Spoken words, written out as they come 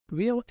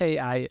Will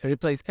AI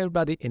replace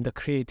everybody in the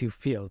creative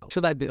field?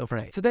 Should I be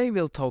afraid? Today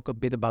we'll talk a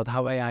bit about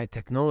how AI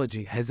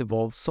technology has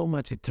evolved so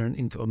much it turned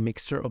into a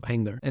mixture of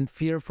anger and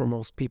fear for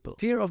most people.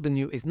 Fear of the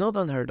new is not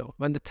unheard of.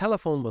 When the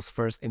telephone was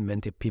first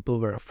invented, people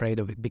were afraid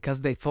of it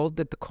because they thought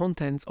that the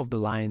contents of the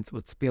lines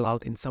would spill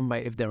out in some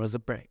way if there was a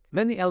break.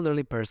 Many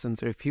elderly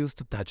persons refused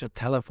to touch a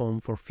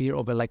telephone for fear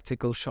of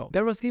electrical shock.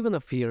 There was even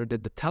a fear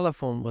that the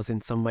telephone was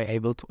in some way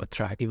able to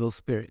attract evil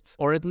spirits,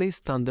 or at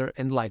least thunder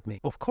and lightning.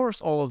 Of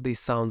course, all of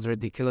this sounds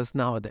ridiculous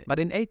nowadays, but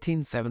in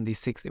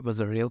 1876 it was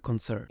a real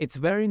concern. It's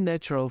very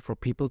natural for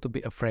people to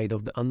be afraid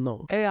of the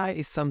unknown. AI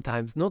is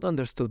sometimes not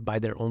understood by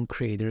their own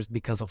creators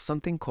because of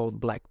something called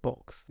black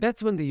box.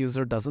 That's when the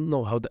user doesn't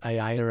know how the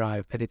AI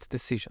arrived at its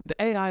decision.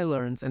 The AI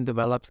learns and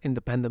develops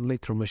independently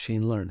through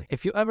machine learning.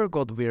 If you ever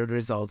got weird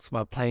results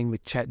while playing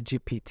with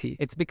ChatGPT,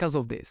 it's because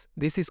of this.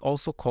 This is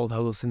also called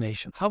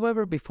hallucination.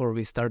 However, before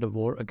we start a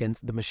war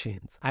against the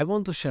machines, I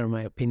want to share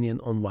my opinion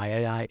on why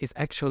AI is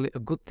actually a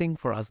good thing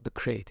for us, the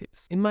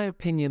creatives. In my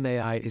opinion,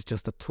 AI is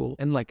just a tool,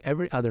 and like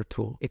every other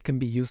tool, it can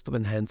be used to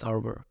enhance our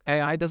work.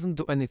 AI doesn't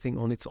do anything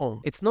on its own.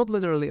 It's not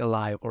literally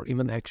alive or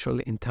even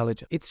actually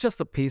intelligent. It's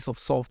just a piece of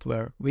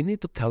software. We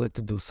need to tell it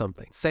to do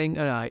something. Saying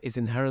AI is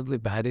inherently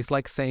bad is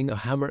like saying a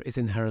hammer is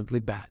inherently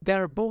bad. They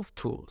are both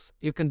tools.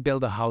 You can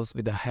build a house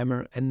with a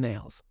hammer and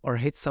nails, or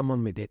hit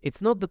someone with it.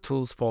 It's not the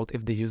tool's fault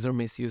if the user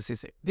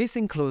misuses it. This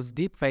includes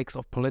deepfakes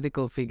of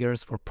political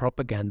figures for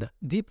propaganda,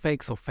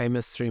 deepfakes of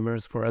famous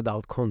streamers for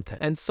adult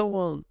content, and so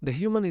on. The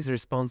human is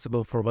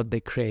responsible for what they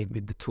create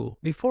with the tool.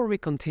 Before we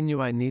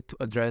continue, I need to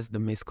address the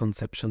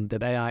misconception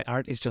that AI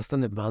art is just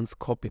an advanced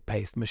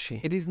copy-paste machine.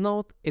 It is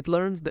not. It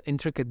learns the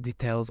intricate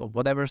details of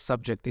whatever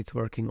subject it's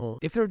working on.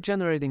 If you're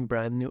generating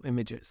brand new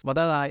images, what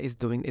AI is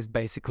doing is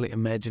basically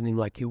imagining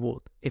like you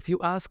would. If you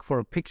ask for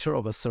a picture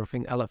of a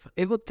surfing elephant,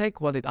 it would take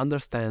what it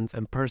understands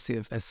and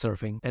perceives as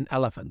surfing an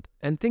elephant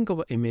and think of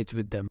an image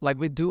with them, like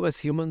we do as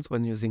humans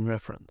when using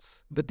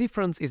reference. The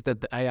difference is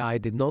that the AI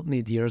did not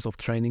need years of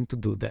training to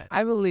do that.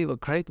 I will leave a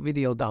great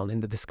video down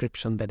in the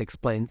description that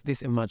explains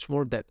this in much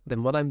more depth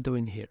than what I'm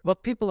doing here.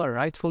 What people are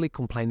rightfully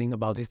complaining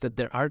about is that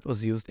their art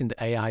was used in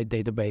the AI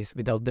database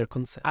without their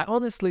consent. I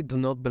honestly do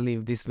not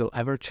believe this will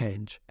ever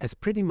change, as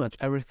pretty much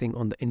everything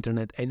on the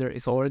internet either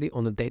is already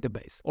on a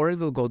database or it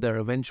will go there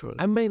eventually.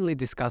 I'm mainly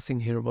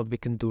discussing here what we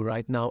can do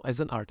right now as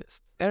an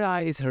artist.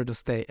 AI is here to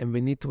stay and we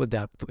need to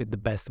adapt to it the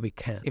best we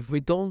can. If we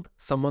don't,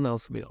 someone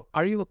else will.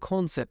 Are you a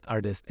concept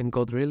artist and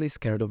got really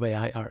scared of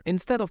AI art?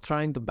 Instead of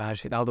trying to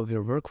bash it out of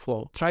your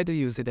workflow, try to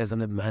use it as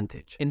an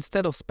advantage.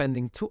 Instead of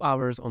spending 2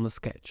 hours on a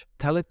sketch,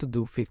 tell it to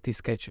do 50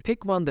 sketches.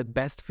 Pick one that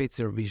best fits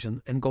your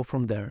vision and go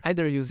from there,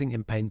 either using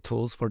in-paint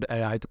tools for the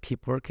AI to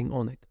keep working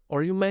on it,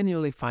 or you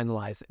manually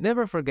finalize it.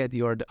 Never forget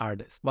you're the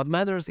artist. What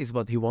matters is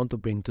what you want to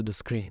bring to the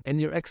screen and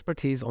your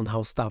expertise on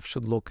how stuff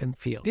should look and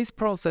feel. This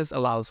process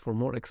allows for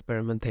more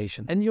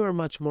experimentation and you are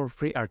much more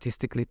free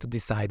artistically to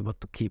decide what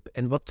to keep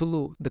and what to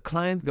lose. The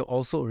client will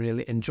also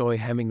really enjoy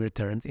having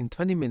returns in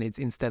 20 minutes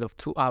instead of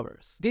 2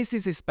 hours. This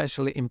is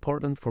especially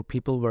important for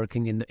people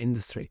working in the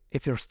industry.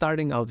 If you're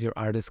starting out your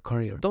artist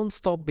career, don't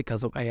stop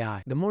because of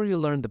AI. The more you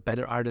learn, the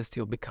better artist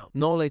you'll become.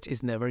 Knowledge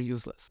is never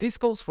useless. This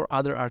goes for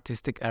other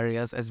artistic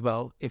areas as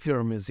well. If you're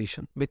a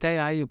musician, with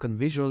AI you can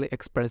visually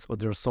express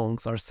what your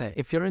songs are saying.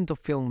 If you're into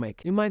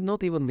filmmaking, you might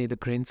not even need a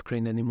green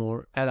screen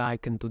anymore. AI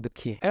can do the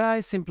key. AI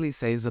simply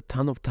saves a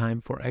ton of time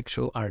for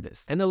actual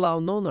artists and allow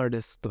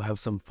non-artists to have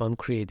some fun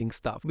creating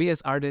stuff. We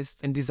as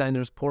artists and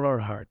designers pour our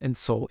heart and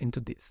soul into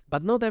this.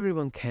 But not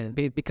everyone can,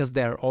 be it because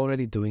they are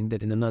already doing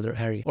that in another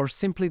area or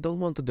simply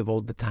don't want to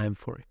devote the time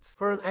for it.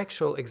 For an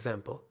actual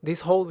example, this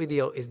whole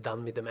video is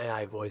done with an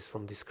AI voice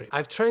from the script.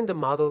 I've trained the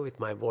model with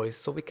my voice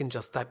so we can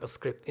just type a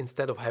script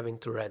instead of having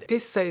to read it.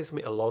 This saves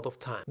me a lot of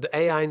time. The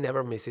AI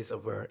never misses a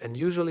word and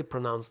usually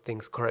pronounces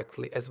things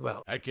correctly as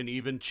well. I can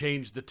even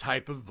change the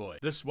type of voice.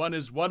 This one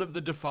is one of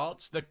the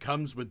defaults that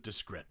comes with the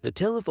script. The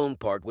telephone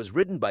part was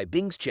written by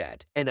Bing's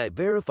chat, and I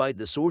verified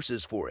the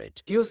sources for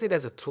it. Use it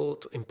as a tool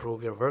to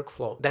improve your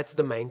workflow. That's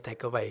the main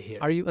takeaway here.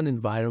 Are you an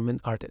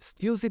environment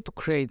artist? Use it to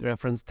create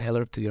reference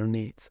tailored to your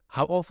needs.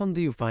 How often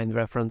do you find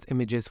reference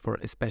images for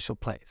a special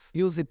place?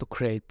 Use it to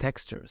create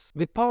textures.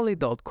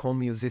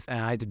 Vipali.com uses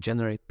AI to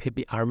generate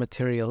PBR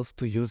materials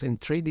to use in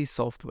 3D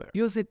software.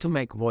 Use it to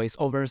make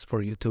voiceovers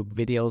for YouTube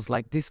videos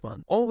like this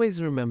one.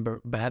 Always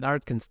remember, bad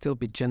art can still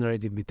be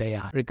generated with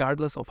AI,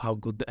 regardless of how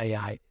good the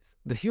AI is.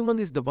 The human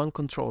is the one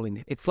controlling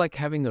it. It's like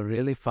having a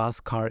really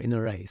fast car in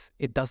a race.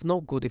 It does no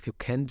good if you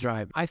can't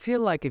drive. I feel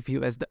like if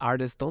you as the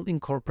artist don't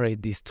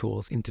incorporate these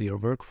tools into your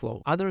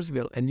workflow, others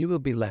will and you will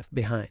be left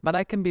behind. But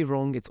I can be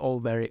wrong, it's all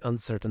very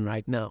uncertain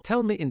right now.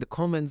 Tell me in the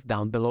comments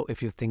down below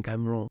if you think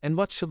I'm wrong and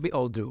what should we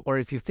all do. Or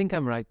if you think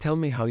I'm right, tell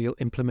me how you'll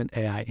implement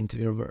AI into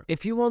your work.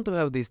 If you want to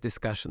have this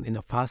discussion in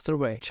a faster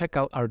way, check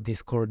out our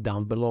Discord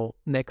down below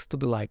next to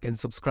the like and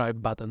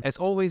subscribe button. As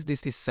always,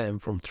 this is Sam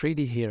from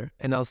 3D here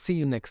and I'll see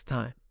you next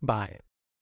time. Bye.